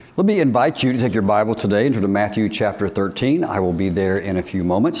Let me invite you to take your Bible today and turn to Matthew chapter 13. I will be there in a few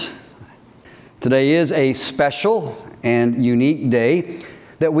moments. Today is a special and unique day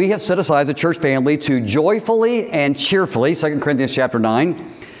that we have set aside as a church family to joyfully and cheerfully, 2 Corinthians chapter 9,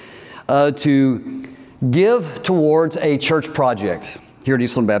 to give towards a church project here at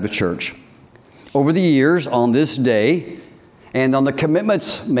Eastland Baptist Church. Over the years, on this day, and on the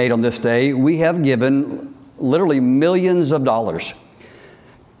commitments made on this day, we have given literally millions of dollars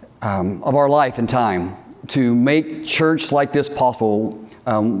of our life and time to make church like this possible.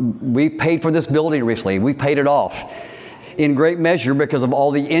 We've paid for this building recently. We've paid it off in great measure because of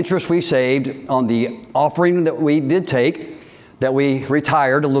all the interest we saved on the offering that we did take, that we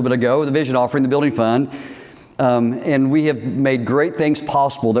retired a little bit ago, the vision offering, the building fund. And we have made great things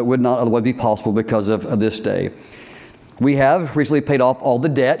possible that would not otherwise be possible because of this day. We have recently paid off all the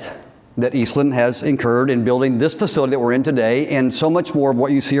debt that Eastland has incurred in building this facility that we're in today, and so much more of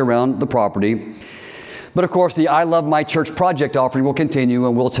what you see around the property. But of course, the I Love My Church project offering will continue,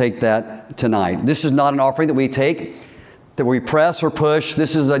 and we'll take that tonight. This is not an offering that we take, that we press or push.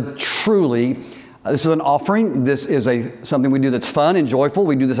 This is an offering. This is something we do that's fun and joyful.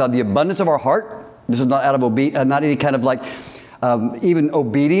 We do this out of the abundance of our heart. This is not out of not any kind of even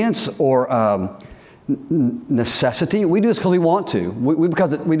obedience or necessity. We do this because we want to. We do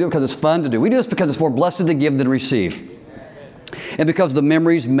it because it's fun to do. We do this because it's more blessed to give than receive. And because of the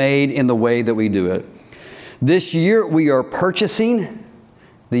memories made in the way that we do it. This year we are purchasing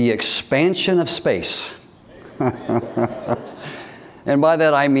the expansion of space. And by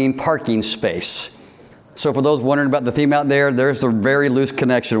that I mean parking space. So for those wondering about the theme out there, there's a very loose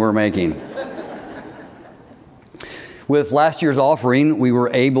connection we're making. With last year's offering, we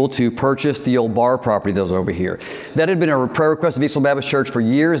were able to purchase the old bar property that was over here. That had been a prayer request of Eastland Baptist Church for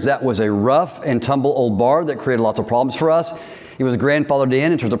years. That was a rough and tumble old bar that created lots of problems for us. It was grandfathered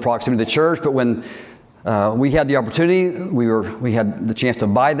in terms of proximity to the church, but when we had the opportunity, we had the chance to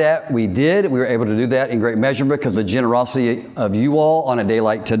buy that. We did. We were able to do that in great measure because of the generosity of you all on a day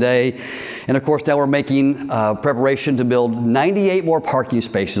like today. And of course, now we're making preparation to build 98 more parking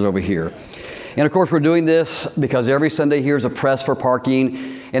spaces over here. And of course, we're doing this because every Sunday here is a press for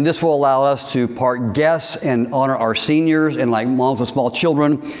parking. And this will allow us to park guests and honor our seniors and like moms with small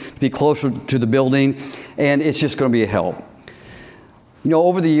children to be closer to the building. And it's just going to be a help. You know,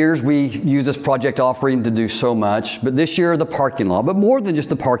 over the years, we use this project offering to do so much. But this year, the parking lot. But more than just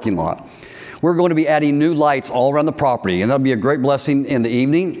the parking lot. We're going to be adding new lights all around the property. And that'll be a great blessing in the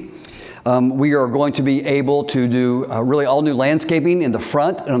evening. We are going to be able to do really all new landscaping in the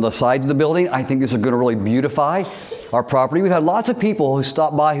front and on the sides of the building. I think this is going to really beautify our property. We've had lots of people who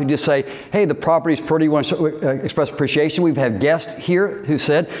stop by who just say, hey, the property's pretty. We want to express appreciation. We've had guests here who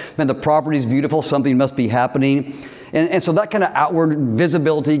said, man, the property's beautiful. Something must be happening. And so that kind of outward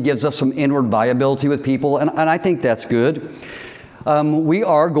visibility gives us some inward viability with people. And I think that's good. We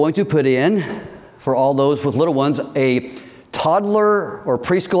are going to put in, for all those with little ones, a toddler or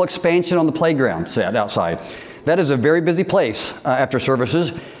preschool expansion on the playground set outside. That is a very busy place after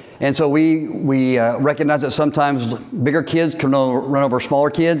services. And so we recognize that sometimes bigger kids can run over smaller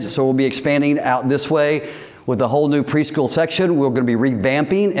kids. So we'll be expanding out this way with a whole new preschool section. We're going to be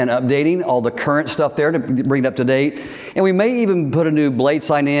revamping and updating all the current stuff there to bring it up to date. And we may even put a new blade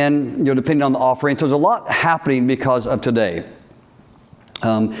sign in, depending on the offering. So there's a lot happening because of today.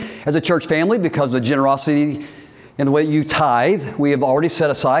 As a church family, because of the generosity and the way you tithe, we have already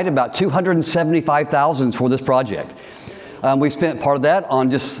set aside about $275,000 for this project. We spent part of that on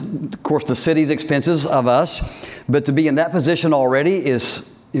just, of course, the city's expenses of us. But to be in that position already is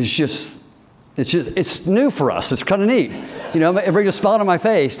new for us. It's kind of neat. It brings a smile on my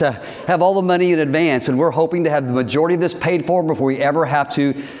face to have all the money in advance. And we're hoping to have the majority of this paid for before we ever have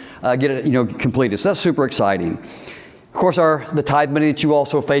to get it, completed. So that's super exciting. Of course, the tithe money that you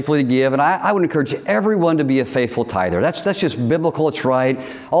also faithfully give, and I would encourage everyone to be a faithful tither. That's just biblical. It's right.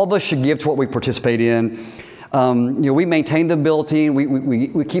 All of us should give to what we participate in. We maintain the building.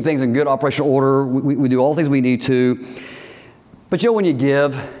 We keep things in good operational order. We do all the things we need to. But when you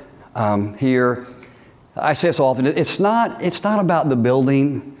give here, I say so often, it's not about the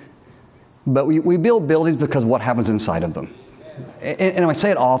building, but we build buildings because of what happens inside of them. And I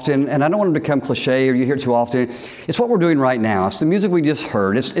say it often, and I don't want it to become cliche or you hear it too often. It's what we're doing right now. It's the music we just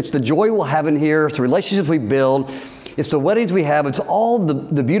heard. It's the joy we'll have in here. It's the relationships we build. It's the weddings we have. It's all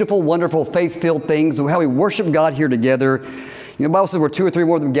the beautiful, wonderful, faith-filled things, how we worship God here together. The Bible says we're two or three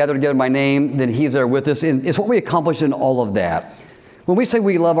more than gather together in my name, then He's there with us. And it's what we accomplish in all of that. When we say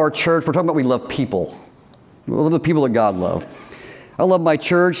we love our church, we're talking about we love people. We love the people that God loves. I Love My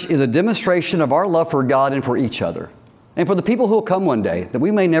Church is a demonstration of our love for God and for each other. and for the people who will come one day that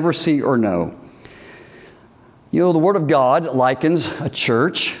we may never see or know. You know, the Word of God likens a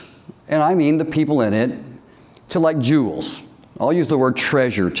church, and I mean the people in it, to like jewels. I'll use the word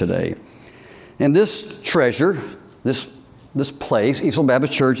treasure today. And this treasure, this place, Eastville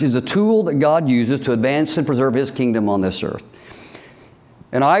Baptist Church, is a tool that God uses to advance and preserve His kingdom on this earth.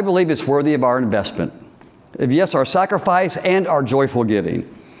 And I believe it's worthy of our investment. Yes, our sacrifice and our joyful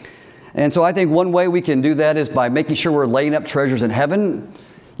giving. And so I think one way we can do that is by making sure we're laying up treasures in heaven.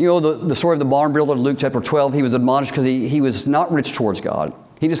 You know, the story of the barn builder in Luke chapter 12, he was admonished because he was not rich towards God.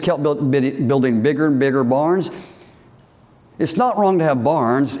 He just kept building bigger and bigger barns. It's not wrong to have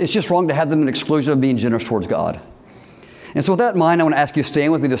barns. It's just wrong to have them in exclusion of being generous towards God. And so with that in mind, I want to ask you to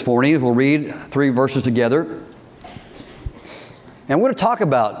stand with me this morning as we'll read 3 verses together. And we're going to talk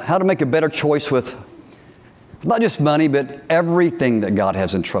about how to make a better choice with not just money, but everything that God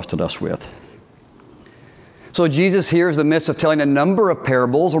has entrusted us with. So Jesus here is in the midst of telling a number of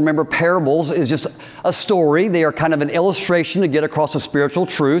parables. Remember, parables is just a story. They are kind of an illustration to get across a spiritual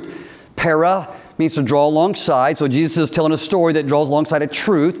truth. Para means to draw alongside. So Jesus is telling a story that draws alongside a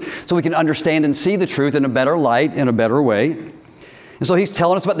truth so we can understand and see the truth in a better light, in a better way. And so He's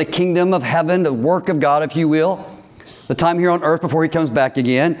telling us about the kingdom of heaven, the work of God, if you will, the time here on earth before He comes back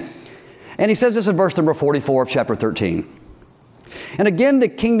again. And He says this in verse number 44 of chapter 13. And again, the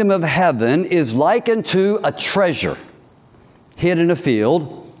kingdom of heaven is like unto a treasure hid in a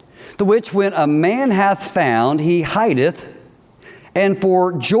field, the which when a man hath found, he hideth, and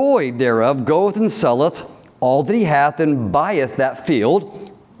for joy thereof goeth and selleth all that he hath, and buyeth that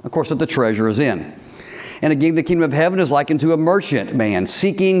field, of course, that the treasure is in. And again, the kingdom of heaven is like unto a merchant man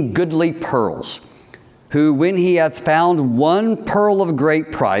seeking goodly pearls, who, when he hath found one pearl of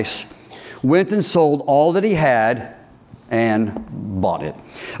great price, went and sold all that he had and bought it.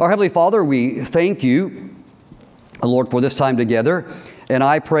 Our Heavenly Father, we thank You, Lord, for this time together. And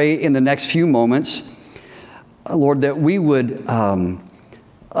I pray in the next few moments, Lord, that we would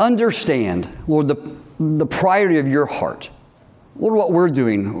understand, Lord, the priority of Your heart. Lord, what we're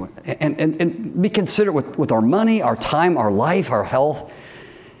doing, and be considerate with our money, our time, our life, our health.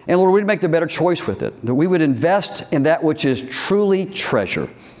 And Lord, we'd make the better choice with it, that we would invest in that which is truly treasure.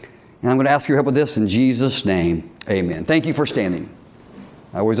 And I'm going to ask for your help with this in Jesus' name. Amen. Thank you for standing.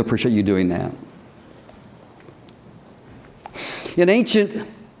 I always appreciate you doing that. In ancient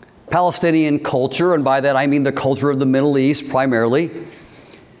Palestinian culture, and by that I mean the culture of the Middle East primarily,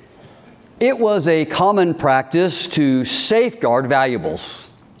 it was a common practice to safeguard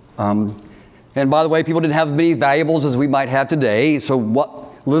valuables. And by the way, people didn't have as many valuables as we might have today, so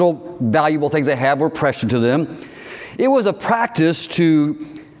what little valuable things they had were precious to them. It was a practice to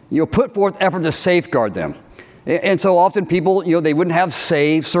put forth effort to safeguard them. And so often people, they wouldn't have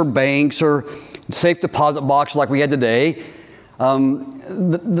safes or banks or safe deposit boxes like we had today.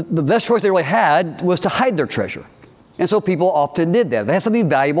 The best choice they really had was to hide their treasure. And so people often did that. If they had something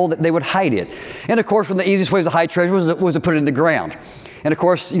valuable, that they would hide it. And of course, one of the easiest ways to hide treasure was to put it in the ground. And of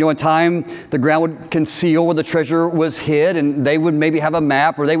course, in time, the ground would conceal where the treasure was hid, and they would maybe have a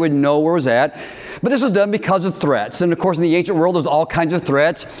map, or they would know where it was at. But this was done because of threats. And of course, in the ancient world, there was all kinds of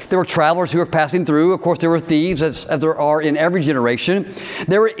threats. There were travelers who were passing through. Of course, there were thieves, as there are in every generation.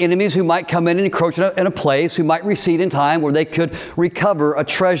 There were enemies who might come in and encroach in a place, who might recede in time where they could recover a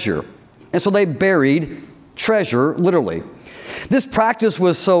treasure. And so they buried treasure, literally. This practice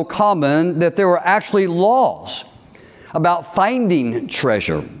was so common that there were actually laws about finding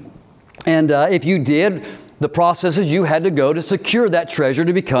treasure. And if you did, the processes you had to go to secure that treasure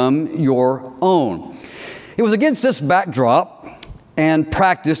to become your own. It was against this backdrop and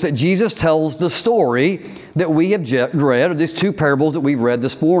practice that Jesus tells the story that we have read, or these 2 parables that we've read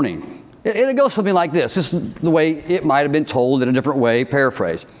this morning. It goes something like this. This is the way it might have been told in a different way,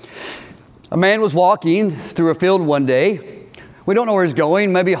 paraphrase. A man was walking through a field one day. We don't know where he's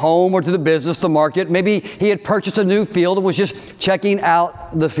going, maybe home or to the business, the market. Maybe he had purchased a new field and was just checking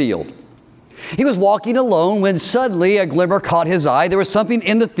out the field. He was walking alone when suddenly a glimmer caught his eye. There was something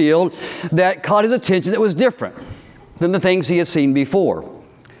in the field that caught his attention that was different than the things he had seen before.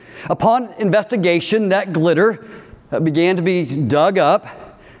 Upon investigation, that glitter began to be dug up,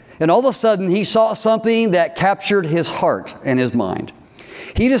 and all of a sudden he saw something that captured his heart and his mind.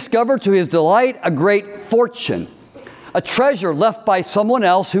 He discovered to his delight a great fortune, a treasure left by someone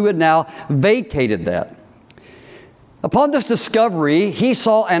else who had now vacated that. Upon this discovery, he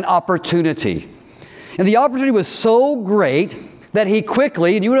saw an opportunity. And the opportunity was so great that he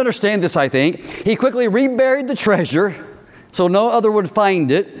quickly, and you would understand this, I think, he quickly reburied the treasure so no other would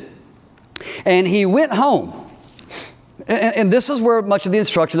find it. And he went home. And this is where much of the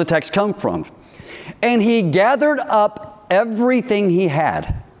instruction of the text comes from. and he gathered up everything he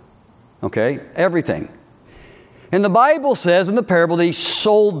had. Okay? Everything. And the Bible says in the parable that he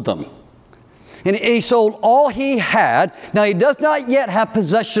sold them. And he sold all he had. Now, he does not yet have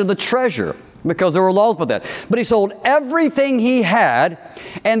possession of the treasure, because there were laws about that. But he sold everything he had,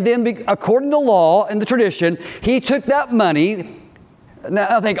 and then according to law and the tradition, he took that money,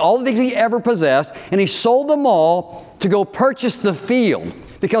 now I think all the things he ever possessed, and he sold them all to go purchase the field.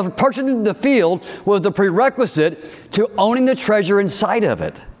 Because purchasing the field was the prerequisite to owning the treasure inside of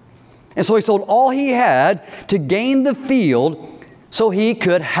it. And so he sold all he had to gain the field so he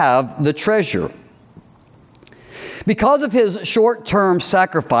could have the treasure. Because of his short-term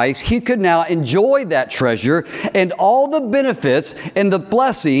sacrifice, he could now enjoy that treasure and all the benefits and the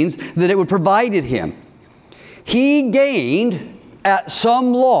blessings that it would provided him. He gained at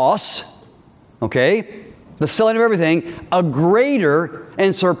some loss, okay, the selling of everything, a greater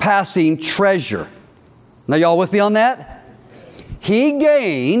and surpassing treasure. Now, y'all with me on that? He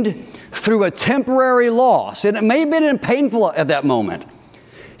gained through a temporary loss, and it may have been painful at that moment.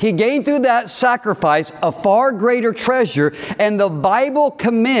 He gained through that sacrifice a far greater treasure, and the Bible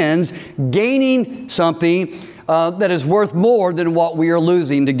commends gaining something that is worth more than what we are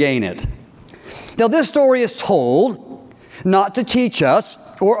losing to gain it. Now, this story is told not to teach us,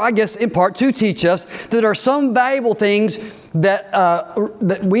 or I guess in part to teach us, that there are some valuable things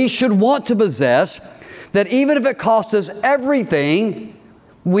that we should want to possess, that even if it costs us everything,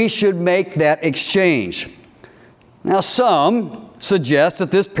 we should make that exchange. Now, some suggest that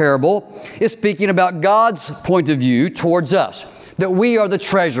this parable is speaking about God's point of view towards us, that we are the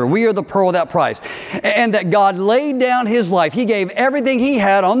treasure, we are the pearl of that price, and that God laid down His life. He gave everything He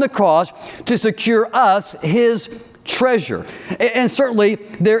had on the cross to secure us His treasure. And certainly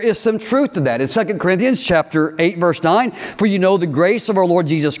there is some truth to that. In 2 Corinthians chapter 8, verse 9, for you know the grace of our Lord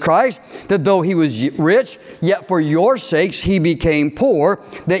Jesus Christ, that though He was rich, yet for your sakes He became poor,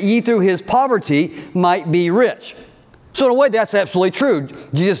 that ye through His poverty might be rich. So in a way, that's absolutely true.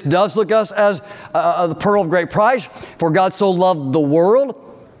 Jesus does look at us as the pearl of great price. For God so loved the world,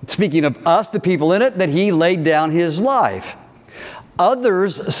 speaking of us, the people in it, that He laid down His life.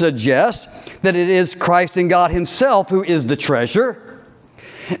 Others suggest that it is Christ and God Himself who is the treasure,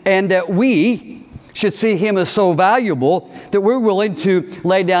 and that we should see Him as so valuable that we're willing to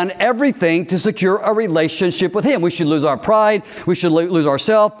lay down everything to secure a relationship with Him. We should lose our pride. We should lose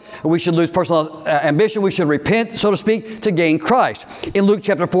ourselves. We should lose personal ambition. We should repent, so to speak, to gain Christ. In Luke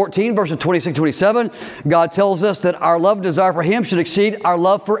chapter 14, verses 26 27, God tells us that our love and desire for Him should exceed our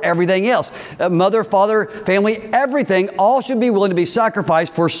love for everything else. Mother, father, family, everything, all should be willing to be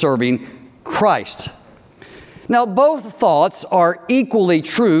sacrificed for serving Christ. Now, both thoughts are equally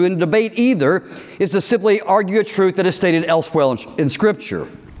true, and debate either is to simply argue a truth that is stated elsewhere in Scripture.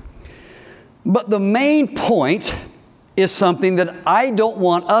 But the main point is something that I don't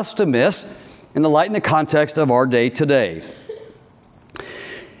want us to miss in the light and the context of our day today.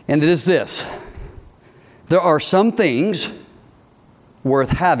 And it is this: there are some things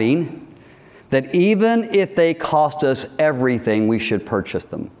worth having that even if they cost us everything, we should purchase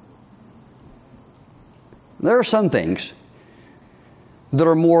them. There are some things that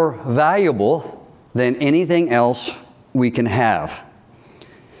are more valuable than anything else we can have.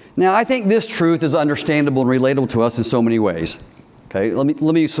 Now, I think this truth is understandable and relatable to us in so many ways. Okay, let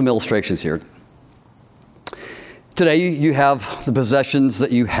me use some illustrations here. Today, you have the possessions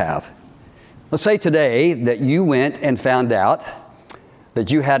that you have. Let's say today that you went and found out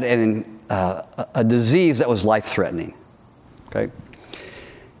that you had a disease that was life-threatening. Okay.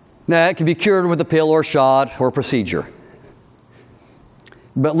 Now, it can be cured with a pill or a shot or a procedure.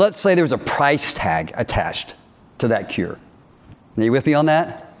 But let's say there's a price tag attached to that cure. Are you with me on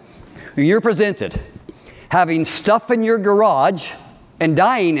that? You're presented having stuff in your garage and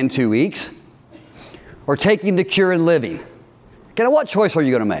dying in 2 weeks, or taking the cure and living. Okay, now what choice are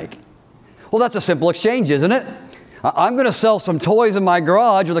you going to make? Well, that's a simple exchange, isn't it? I'm going to sell some toys in my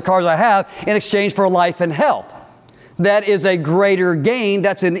garage or the cars I have in exchange for life and health. That is a greater gain.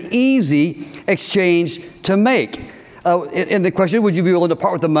 That's an easy exchange to make. And the question, would you be willing to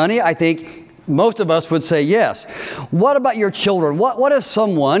part with the money? I think most of us would say yes. What about your children? What if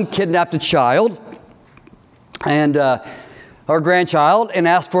someone kidnapped a child and or grandchild and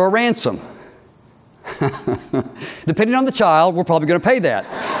asked for a ransom? Depending on the child, we're probably going to pay that.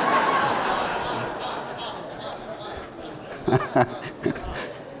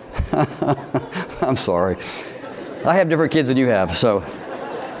 I'm sorry. I have different kids than you have, so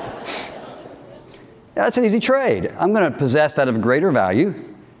that's an easy trade. I'm going to possess that of greater value,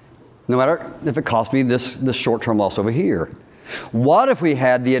 no matter if it costs me this short-term loss over here. What if we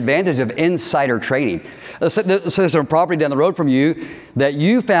had the advantage of insider trading? So there's a property down the road from you that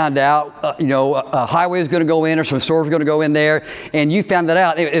you found out, a highway is going to go in or some stores are going to go in there, and you found that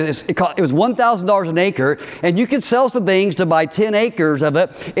out. It was $1,000 an acre, and you could sell some things to buy 10 acres of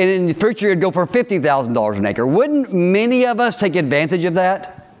it, and in the future it'd go for $50,000 an acre. Wouldn't many of us take advantage of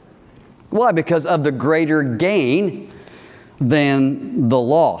that? Why? Because of the greater gain than the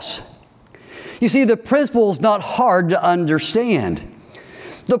loss. You see, the principle is not hard to understand.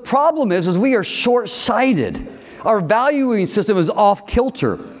 The problem is we are short-sighted. Our valuing system is off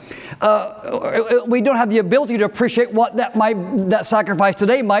kilter. We don't have the ability to appreciate what that sacrifice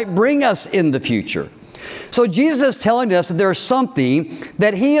today might bring us in the future. So Jesus is telling us that there is something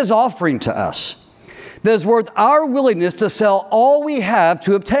that He is offering to us that is worth our willingness to sell all we have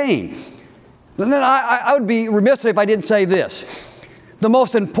to obtain. And then I would be remiss if I didn't say this. The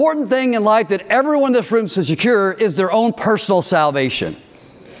most important thing in life that everyone in this room should secure is their own personal salvation.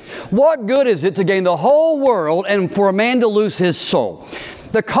 What good is it to gain the whole world and for a man to lose his soul?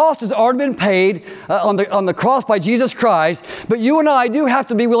 The cost has already been paid on the cross by Jesus Christ, but you and I do have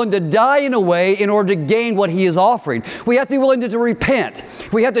to be willing to die in a way in order to gain what He is offering. We have to be willing to repent.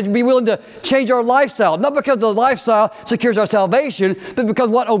 We have to be willing to change our lifestyle, not because the lifestyle secures our salvation, but because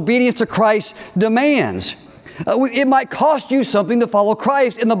what obedience to Christ demands. It might cost you something to follow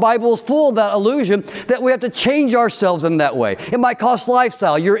Christ, and the Bible is full of that illusion that we have to change ourselves in that way. It might cost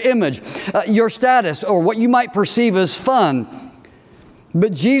lifestyle, your image, your status, or what you might perceive as fun.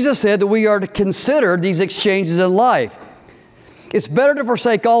 But Jesus said that we are to consider these exchanges in life. It's better to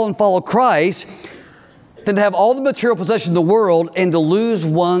forsake all and follow Christ than to have all the material possessions in the world and to lose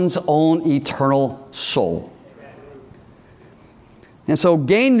one's own eternal soul. And so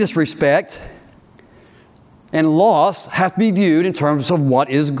gain this respect and loss have to be viewed in terms of what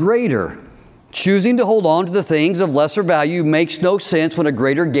is greater. Choosing to hold on to the things of lesser value makes no sense when a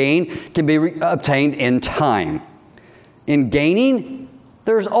greater gain can be obtained in time. In gaining,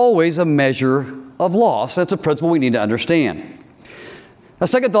 there's always a measure of loss. That's a principle we need to understand. A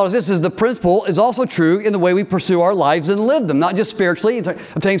second thought is the principle is also true in the way we pursue our lives and live them, not just spiritually,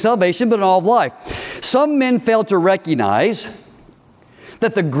 obtaining salvation, but in all of life. Some men fail to recognize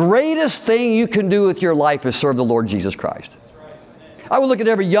that the greatest thing you can do with your life is serve the Lord Jesus Christ. I would look at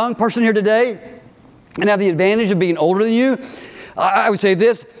every young person here today and have the advantage of being older than you. I would say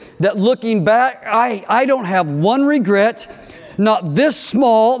this, that looking back, I don't have one regret, not this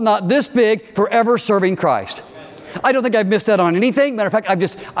small, not this big, for ever serving Christ. I don't think I've missed out on anything. Matter of fact,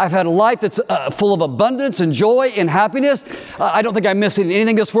 I've had a life that's full of abundance and joy and happiness. I don't think I'm missing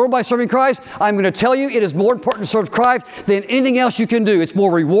anything in this world by serving Christ. I'm going to tell you, it is more important to serve Christ than anything else you can do. It's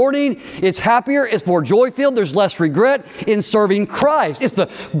more rewarding, it's happier, it's more joy-filled, there's less regret in serving Christ. It's the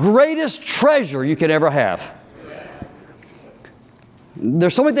greatest treasure you could ever have.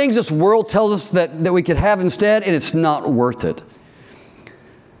 There's so many things this world tells us that we could have instead, and it's not worth it.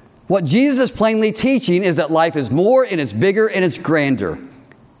 What Jesus is plainly teaching is that life is more, and it's bigger, and it's grander.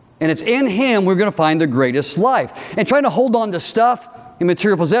 And it's in Him we're going to find the greatest life. And trying to hold on to stuff and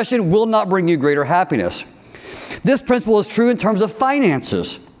material possession will not bring you greater happiness. This principle is true in terms of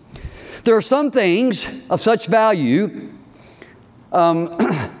finances. There are some things of such value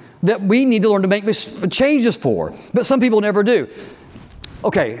that we need to learn to make changes for, but some people never do.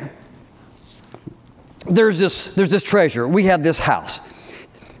 Okay, there's this treasure. We have this house.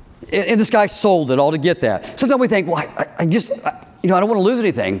 And this guy sold it all to get that. Sometimes we think, well, I don't want to lose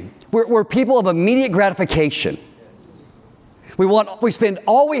anything. We're people of immediate gratification. We spend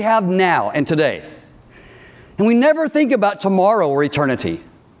all we have now and today. And we never think about tomorrow or eternity.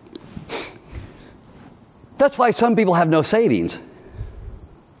 That's why some people have no savings.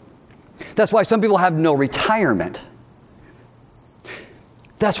 That's why some people have no retirement.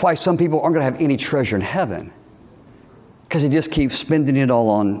 That's why some people aren't going to have any treasure in heaven, because they just keep spending it all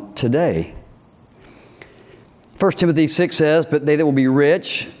on today. 1 Timothy 6 says, but they that will be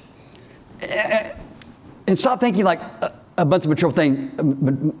rich, and stop thinking like a bunch of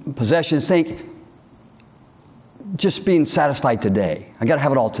material possessions. Think just being satisfied today. I got to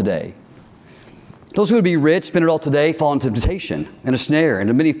have it all today. Those who would be rich, spend it all today, fall into temptation and a snare, and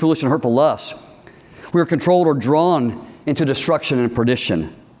into many foolish and hurtful lusts. We are controlled or drawn into destruction and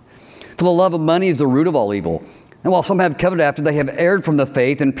perdition. For the love of money is the root of all evil. And while some have coveted after, they have erred from the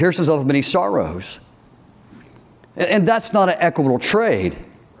faith and pierced themselves with many sorrows. And that's not an equitable trade.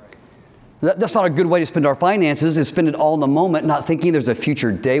 That's not a good way to spend our finances, is spend it all in the moment, not thinking there's a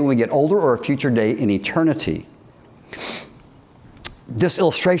future day when we get older or a future day in eternity. This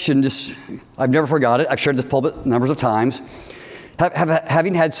illustration, I've never forgot it. I've shared this pulpit numbers of times.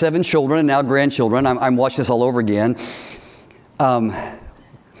 Having had 7 children and now grandchildren, I'm watching this all over again.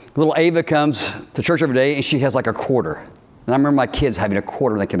 Little Ava comes to church every day, and she has like a quarter. And I remember my kids having a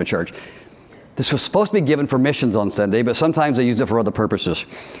quarter when they came to church. This was supposed to be given for missions on Sunday, but sometimes they used it for other purposes.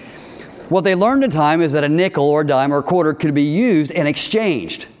 What they learned in time is that a nickel or a dime or a quarter could be used and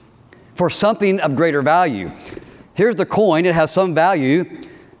exchanged for something of greater value. Here's the coin. It has some value,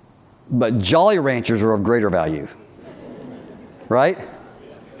 but Jolly Ranchers are of greater value. Right?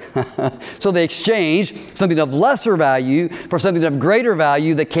 So they exchanged something of lesser value for something of greater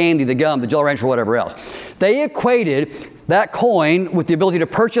value, the candy, the gum, the Jolly Rancher, whatever else. They equated that coin with the ability to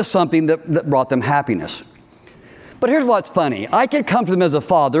purchase something that brought them happiness. But here's what's funny. I could come to them as a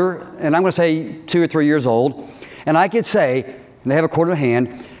father, and I'm going to say 2 or 3 years old, and I could say, and they have a quarter in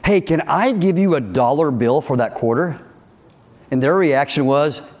hand, hey, can I give you a $1 bill for that quarter? And their reaction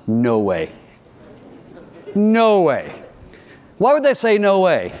was, no way. No way. Why would they say no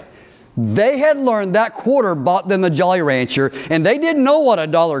way? They had learned that quarter bought them a Jolly Rancher, and they didn't know what a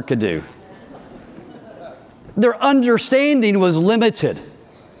dollar could do. Their understanding was limited.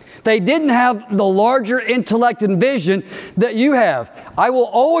 They didn't have the larger intellect and vision that you have. I will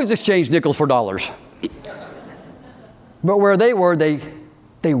always exchange nickels for dollars. But where they were, they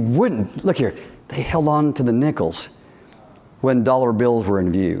wouldn't. Look here, they held on to the nickels when dollar bills were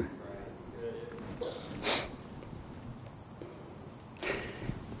in view.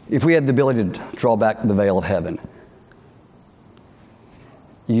 If we had the ability to draw back the veil of heaven,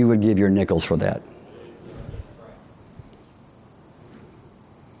 you would give your nickels for that.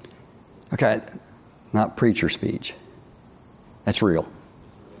 Okay, not preacher speech. That's real.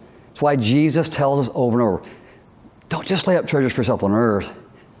 That's why Jesus tells us over and over, don't just lay up treasures for yourself on earth,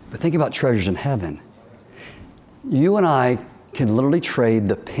 but think about treasures in heaven. You and I can literally trade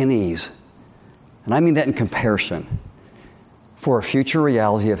the pennies, and I mean that in comparison, for a future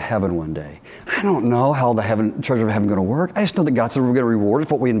reality of heaven one day. I don't know how the treasure of heaven is going to work. I just know that God said we're going to reward it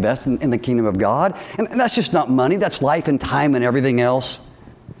for what we invest in the kingdom of God. And that's just not money. That's life and time and everything else.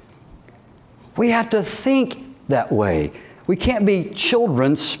 We have to think that way. We can't be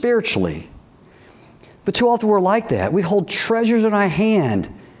children spiritually. But too often we're like that. We hold treasures in our hand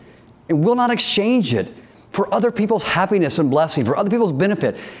and will not exchange it for other people's happiness and blessing, for other people's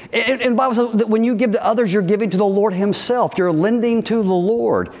benefit. And the Bible says that when you give to others, you're giving to the Lord Himself. You're lending to the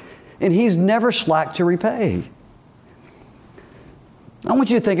Lord. And He's never slack to repay. I want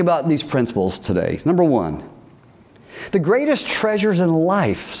you to think about these principles today. Number one, the greatest treasures in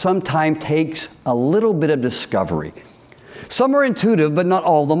life sometimes takes a little bit of discovery. Some are intuitive, but not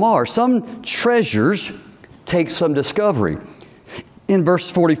all of them are. Some treasures take some discovery. In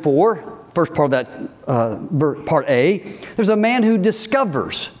verse 44, first part of that, part A, there's a man who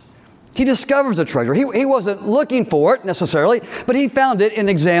discovers. He discovers a treasure. He wasn't looking for it necessarily, but he found it in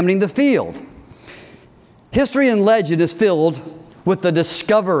examining the field. History and legend is filled with the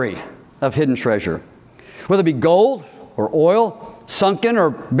discovery of hidden treasure. Whether it be gold or oil, sunken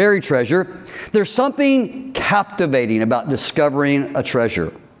or buried treasure, there's something captivating about discovering a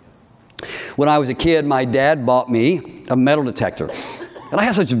treasure. When I was a kid, my dad bought me a metal detector. And I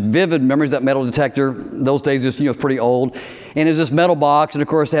have such vivid memories of that metal detector. Those days, it was pretty old. And it was this metal box, and of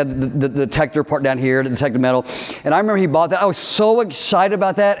course, it had the detector part down here to detect the metal. And I remember he bought that. I was so excited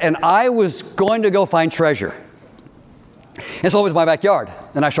about that, and I was going to go find treasure. And so it was my backyard,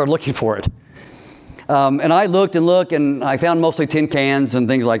 and I started looking for it. And I looked and looked, and I found mostly tin cans and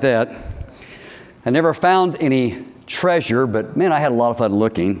things like that. I never found any treasure, but man, I had a lot of fun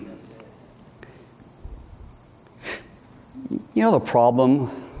looking. You know, the problem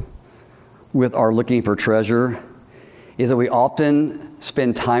with our looking for treasure is that we often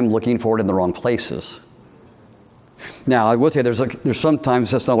spend time looking for it in the wrong places. Now, I will tell you, there's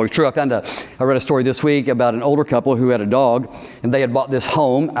sometimes that's not always true. I read a story this week about an older couple who had a dog, and they had bought this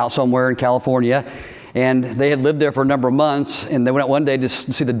home out somewhere in California, and they had lived there for a number of months, and they went out one day to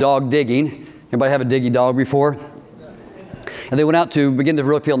see the dog digging. Anybody have a diggy dog before? And they went out to begin to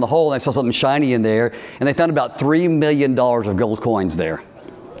really feel in the hole, and they saw something shiny in there, and they found about $3 million of gold coins there.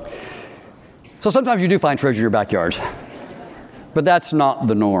 So sometimes you do find treasure in your backyards, but that's not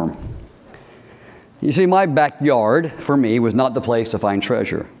the norm. You see, my backyard, for me, was not the place to find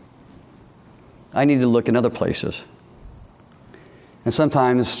treasure. I needed to look in other places. And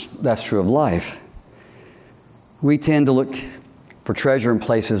sometimes that's true of life. We tend to look for treasure in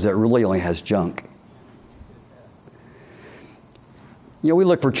places that really only has junk. You know, we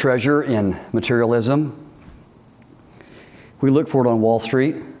look for treasure in materialism. We look for it on Wall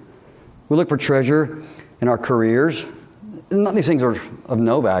Street. We look for treasure in our careers. None of these things are of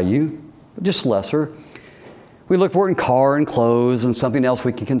no value, but just lesser. We look for it in car and clothes and something else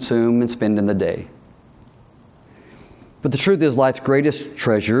we can consume and spend in the day. But the truth is, life's greatest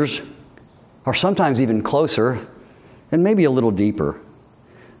treasures are sometimes even closer and maybe a little deeper.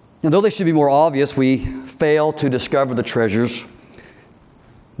 And though they should be more obvious, we fail to discover the treasures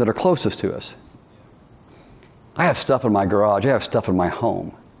that are closest to us. I have stuff in my garage. I have stuff in my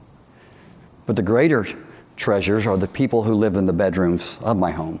home. But the greater treasures are the people who live in the bedrooms of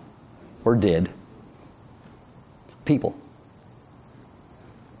my home, or did. People.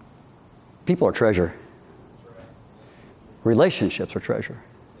 People are treasure. Relationships are treasure.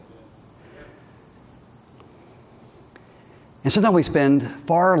 And sometimes we spend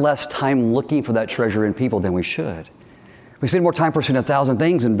far less time looking for that treasure in people than we should. We spend more time pursuing 1,000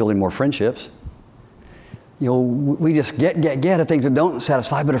 things than building more friendships. We just get at things that don't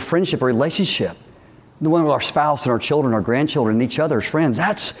satisfy, but a friendship, a relationship, the one with our spouse and our children, our grandchildren, and each other as friends,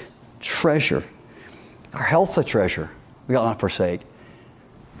 that's treasure. Our health's a treasure we ought not forsake.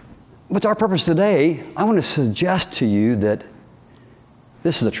 But to our purpose today, I want to suggest to you that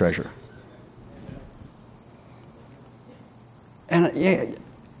this is a treasure. And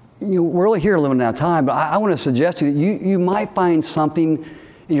we're only here a limited amount of time, but I want to suggest to you that you might find something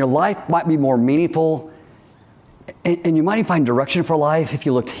in your life might be more meaningful, and you might even find direction for life if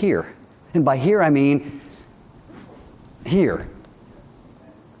you looked here. And by here, I mean here.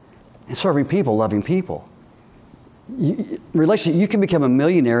 And serving people, loving people. You can become a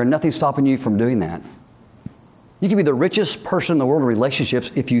millionaire and nothing's stopping you from doing that. You can be the richest person in the world in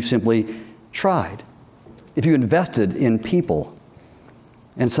relationships if you simply tried. If you invested in people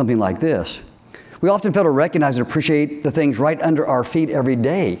and something like this. We often fail to recognize and appreciate the things right under our feet every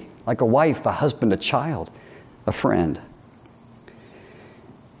day, like a wife, a husband, a child, a friend.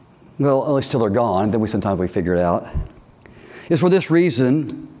 Well, at least till they're gone, then sometimes we figure it out. It's for this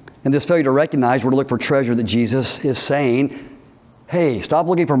reason, and this failure to recognize, we're to look for treasure that Jesus is saying, hey, stop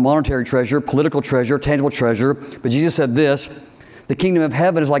looking for monetary treasure, political treasure, tangible treasure. But Jesus said this, the kingdom of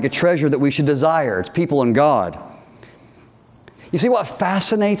heaven is like a treasure that we should desire. It's people and God. You see what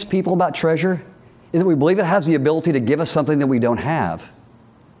fascinates people about treasure? Is that we believe it has the ability to give us something that we don't have.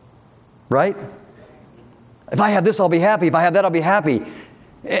 Right? If I have this, I'll be happy. If I have that, I'll be happy.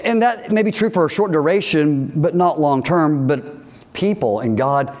 And that may be true for a short duration, but not long term. But people and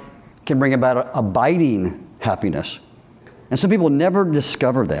God can bring about abiding happiness. And some people never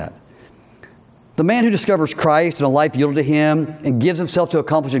discover that. The man who discovers Christ and a life yielded to Him and gives himself to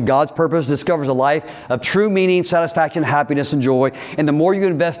accomplishing God's purpose discovers a life of true meaning, satisfaction, happiness, and joy. And the more you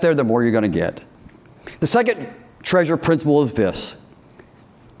invest there, the more you're going to get. The second treasure principle is this.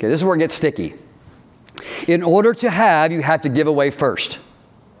 Okay, this is where it gets sticky. In order to have, you have to give away first.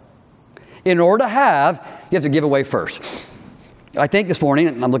 In order to have, you have to give away first. I think this morning,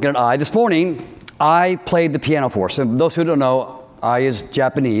 and I'm looking at this morning, I played the piano for us. And those who don't know, I is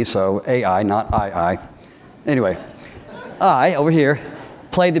Japanese, so AI, not I. Anyway, I, over here,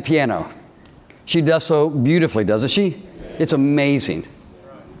 played the piano. She does so beautifully, doesn't she? It's amazing.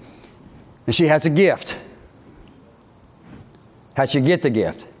 And she has a gift. How'd she get the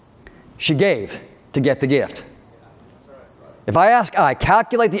gift? She gave to get the gift. If I ask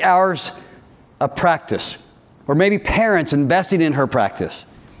calculate the hours of practice, or maybe parents investing in her practice.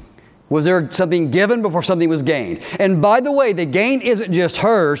 Was there something given before something was gained? And by the way, the gain isn't just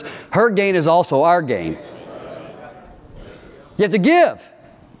hers. Her gain is also our gain. You have to give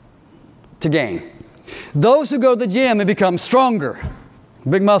to gain. Those who go to the gym and become stronger,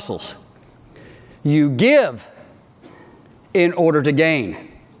 big muscles, you give in order to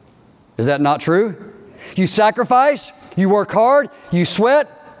gain. Is that not true? You sacrifice, you work hard, you sweat,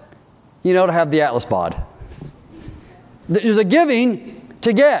 to have the Atlas bod. There's a giving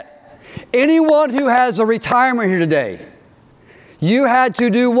to get. Anyone who has a retirement here today, you had to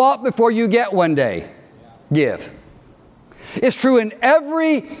do what before you get one day? Give. It's true in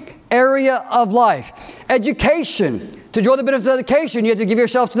every area of life. Education. To enjoy the benefits of education, you have to give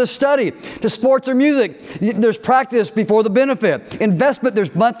yourself to the study, to sports or music. There's practice before the benefit. Investment,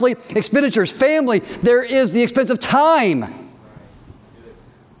 there's monthly expenditures. Family, there is the expense of time.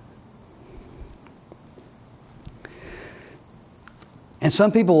 And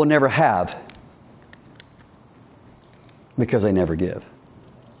some people will never have because they never give.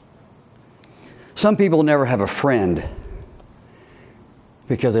 Some people will never have a friend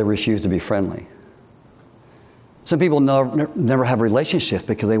because they refuse to be friendly. Some people never have relationships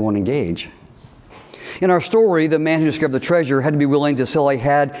because they won't engage. In our story, the man who discovered the treasure had to be willing to sell all he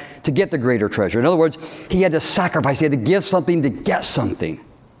had to get the greater treasure. In other words, he had to sacrifice. He had to give something to get something.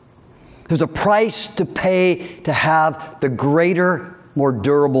 There's a price to pay to have the greater, more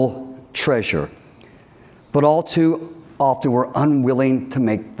durable treasure. But all too often we're unwilling to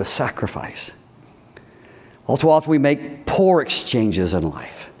make the sacrifice. All too often we make poor exchanges in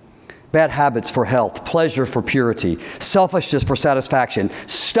life. Bad habits for health, pleasure for purity, selfishness for satisfaction,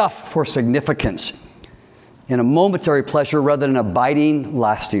 stuff for significance, and a momentary pleasure rather than an abiding,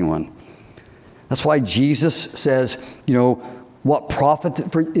 lasting one. That's why Jesus says, what profit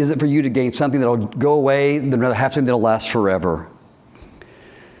is it for you to gain something that will go away than rather have something that will last forever?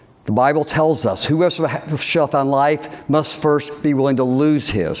 The Bible tells us, whoever shall find life must first be willing to lose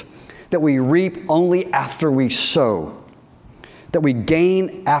his, that we reap only after we sow, that we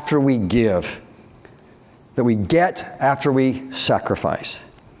gain after we give, that we get after we sacrifice.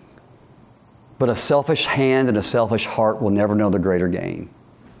 But a selfish hand and a selfish heart will never know the greater gain.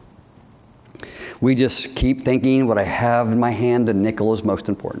 We just keep thinking what I have in my hand, the nickel is most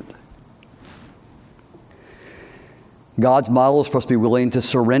important. God's model is for us to be willing to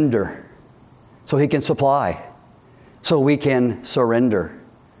surrender so He can supply, so we can surrender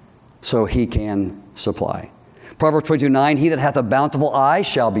so He can supply. Proverbs 22:9, he that hath a bountiful eye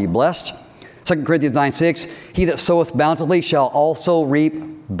shall be blessed. 2 Corinthians 9:6, he that soweth bountifully shall also reap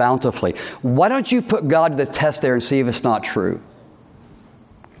bountifully. Why don't you put God to the test there and see if it's not true?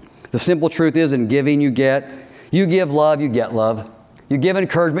 The simple truth is, in giving you get. You give love, you get love. You give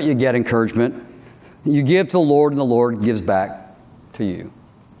encouragement, you get encouragement. You give to the Lord, and the Lord gives back to you.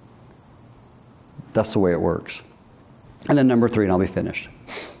 That's the way it works. And then number 3, and I'll be finished.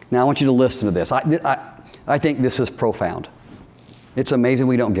 Now I want you to listen to this. I think this is profound. It's amazing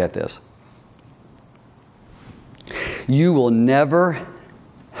we don't get this. You will never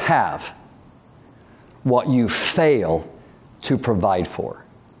have what you fail to provide for.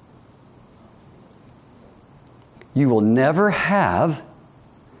 You will never have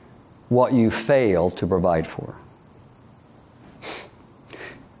what you fail to provide for.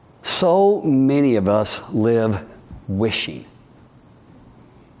 So many of us live wishing.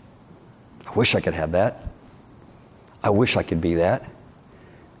 I wish I could have that. I wish I could be that.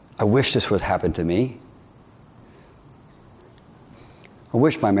 I wish this would happen to me. I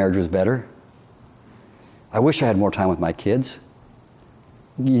wish my marriage was better. I wish I had more time with my kids.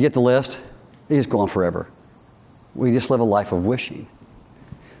 You get the list? It's going forever. We just live a life of wishing.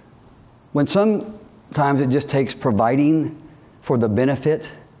 When sometimes it just takes providing for the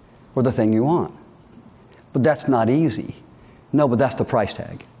benefit or the thing you want. But that's not easy. No, but that's the price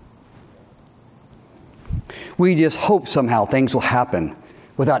tag. We just hope somehow things will happen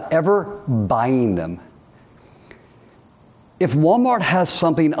without ever buying them. If Walmart has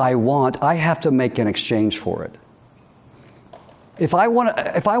something I want, I have to make an exchange for it. If I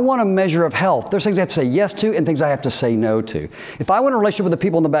want a measure of health, there's things I have to say yes to and things I have to say no to. If I want a relationship with the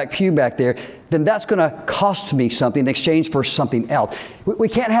people in the back pew back there, then that's going to cost me something in exchange for something else. We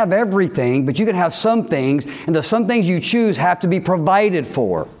can't have everything, but you can have some things, and the some things you choose have to be provided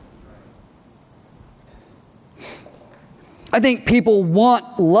for. I think people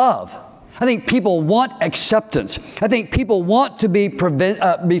want love. I think people want acceptance. I think people want to be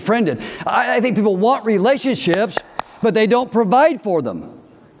befriended. I think people want relationships, but they don't provide for them.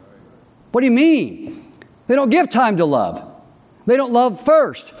 What do you mean? They don't give time to love. They don't love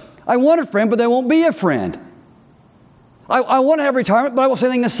first. I want a friend, but they won't be a friend. I want to have retirement, but I won't set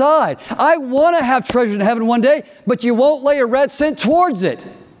anything aside. I want to have treasure in heaven one day, but you won't lay a red cent towards it.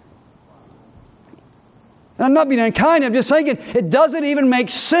 And I'm not being unkind. I'm just saying it doesn't even make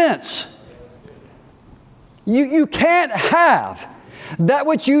sense. You can't have that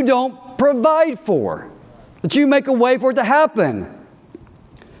which you don't provide for, that you make a way for it to happen.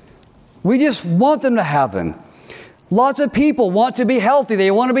 We just want them to happen. Lots of people want to be healthy.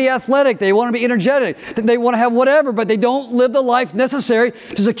 They want to be athletic. They want to be energetic. They want to have whatever, but they don't live the life necessary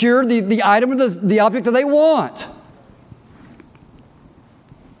to secure the item or the object that they want.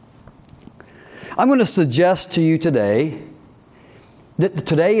 I'm going to suggest to you today that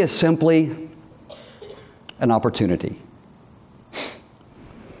today is simply an opportunity.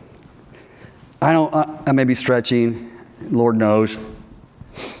 I may be stretching, Lord knows.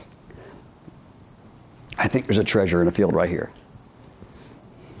 I think there's a treasure in a field right here.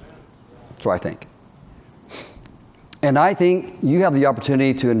 That's what I think. And I think you have the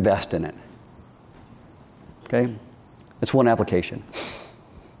opportunity to invest in it. Okay? That's one application.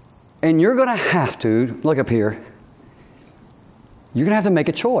 And you're going to have to, look up here, you're going to have to make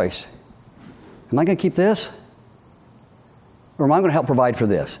a choice. Am I going to keep this? Or am I going to help provide for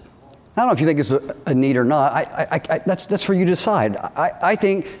this? I don't know if you think it's a need or not. That's for you to decide. I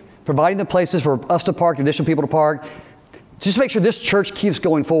think providing the places for us to park, additional people to park, just make sure this church keeps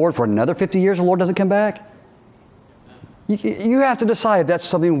going forward for another 50 years, the Lord doesn't come back. You have to decide if that's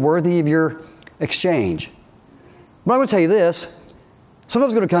something worthy of your exchange. But I'm going to tell you this. Some of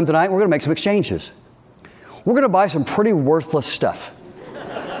us are going to come tonight and we're going to make some exchanges. we're going to buy some pretty worthless stuff.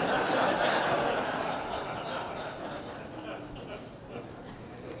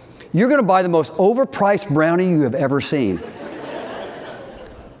 You're going to buy the most overpriced brownie you have ever seen.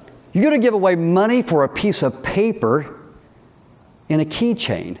 You're going to give away money for a piece of paper and a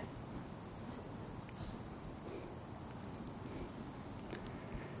keychain.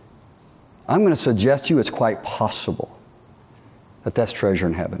 I'm going to suggest to you it's quite possible that that's treasure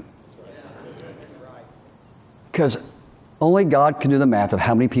in heaven. Because only God can do the math of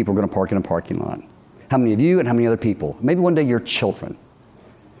how many people are going to park in a parking lot. How many of you and how many other people. Maybe one day your children.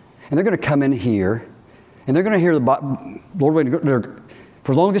 And they're going to come in here, and they're going to hear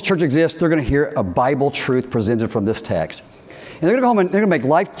for as long as this church exists, they're going to hear a Bible truth presented from this text. And they're going to go home and they're going to make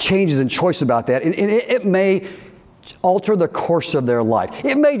life changes and choices about that. And it may alter the course of their life.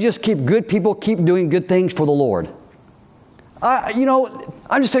 It may just keep good people keep doing good things for the Lord.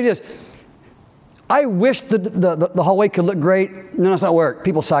 I'm just saying this. I wish the hallway could look great. No, that's not where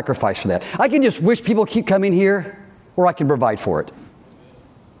people sacrifice for that. I can just wish people keep coming here, or I can provide for it.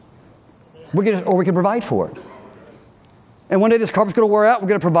 We can provide for it. And one day this carpet's going to wear out, we're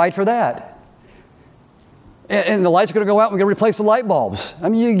going to provide for that. And the lights are going to go out, we're going to replace the light bulbs. I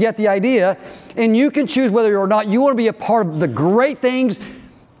mean, you get the idea. And you can choose whether or not you want to be a part of the great things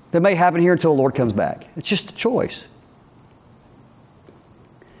that may happen here until the Lord comes back. It's just a choice.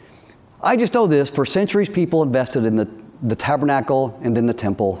 I just know this, for centuries people invested in the tabernacle and then the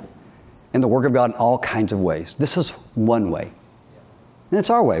temple and the work of God in all kinds of ways. This is one way. And it's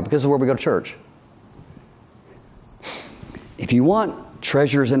our way because it's where we go to church. If you want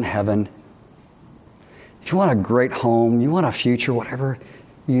treasures in heaven, if you want a great home, you want a future, whatever,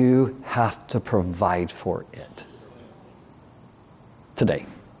 you have to provide for it today.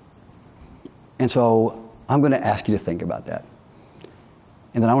 And so I'm going to ask you to think about that.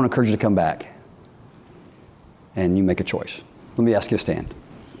 And then I want to encourage you to come back and you make a choice. Let me ask you to stand.